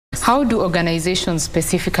How do organizations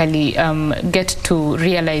specifically get to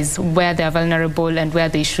realize where they are vulnerable and where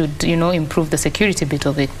they should, improve the security bit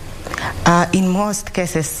of it? In most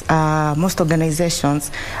cases, most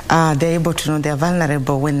organizations, they're able to know they're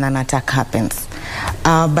vulnerable when an attack happens.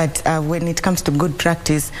 But when it comes to good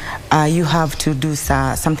practice, you have to do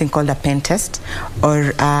something called a pen test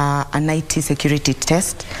or an IT security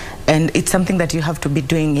test. And it's something that you have to be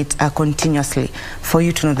doing it continuously for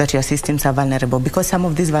you to know that your systems are vulnerable, because some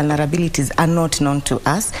of these vulnerabilities are not known to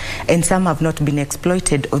us and some have not been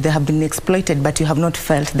exploited, or they have been exploited but you have not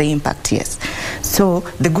felt the impact yet. So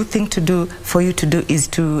the good thing to do for you to do is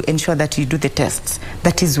to ensure that you do the tests.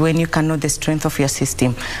 That is when you can know the strength of your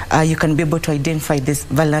system. You can be able to identify these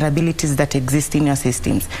vulnerabilities that exist in your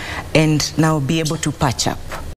systems and now be able to patch up.